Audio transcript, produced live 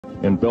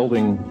in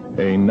building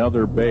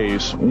another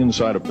base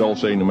inside of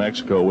Dulce, New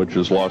Mexico, which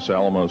is Los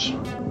Alamos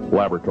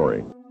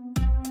Laboratory.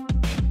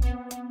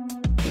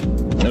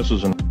 This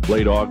is in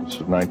late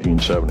August of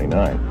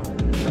 1979.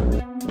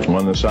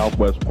 On the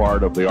southwest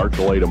part of the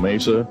Archuleta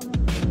Mesa,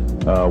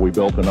 we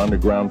built an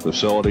underground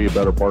facility, a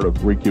better part of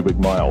 3 cubic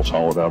miles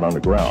hollowed out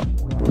underground.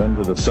 Then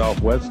to the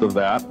southwest of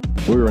that,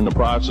 we were in the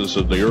process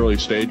of the early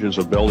stages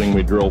of building.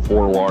 We drilled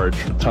 4 large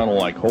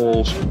tunnel-like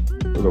holes.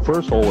 The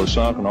first hole was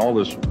sunk and all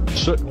this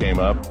soot came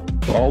up.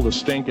 All the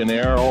stinking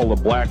air, all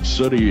the black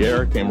sooty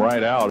air came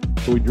right out.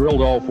 So we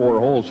drilled all 4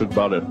 holes. It took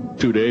about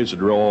 2 days to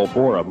drill all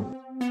 4 of them.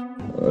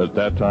 At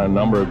that time, a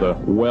number of the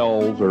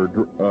wells or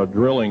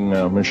drilling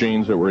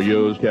machines that were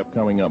used kept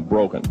coming up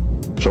broken.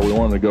 So we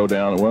wanted to go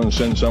down and we wanted to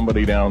send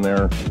somebody down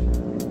there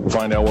to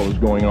find out what was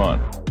going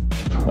on.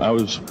 I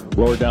was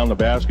lowered down the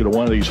basket of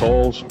one of these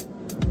holes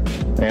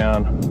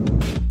and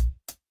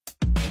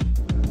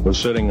was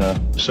sitting a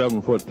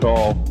 7-foot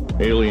tall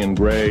alien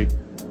gray.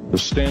 The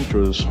stench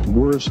was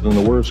worse than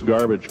the worst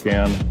garbage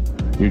can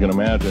you can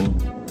imagine.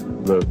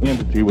 The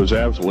entity was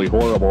absolutely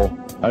horrible.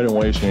 I didn't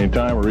waste any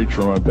time. I reached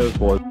for my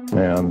pistol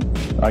and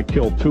I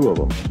killed 2 of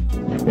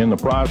them. In the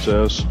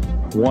process,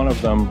 one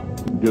of them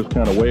just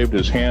kind of waved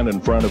his hand in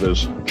front of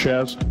his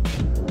chest,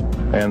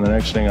 and the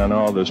next thing I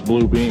know, this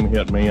blue beam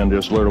hit me and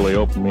just literally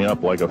opened me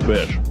up like a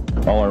fish.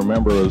 All I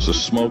remember is the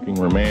smoking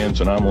remains,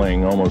 and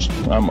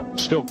I'm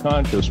still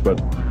conscious,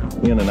 but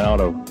in and out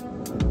of,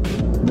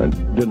 I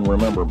didn't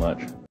remember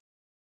much.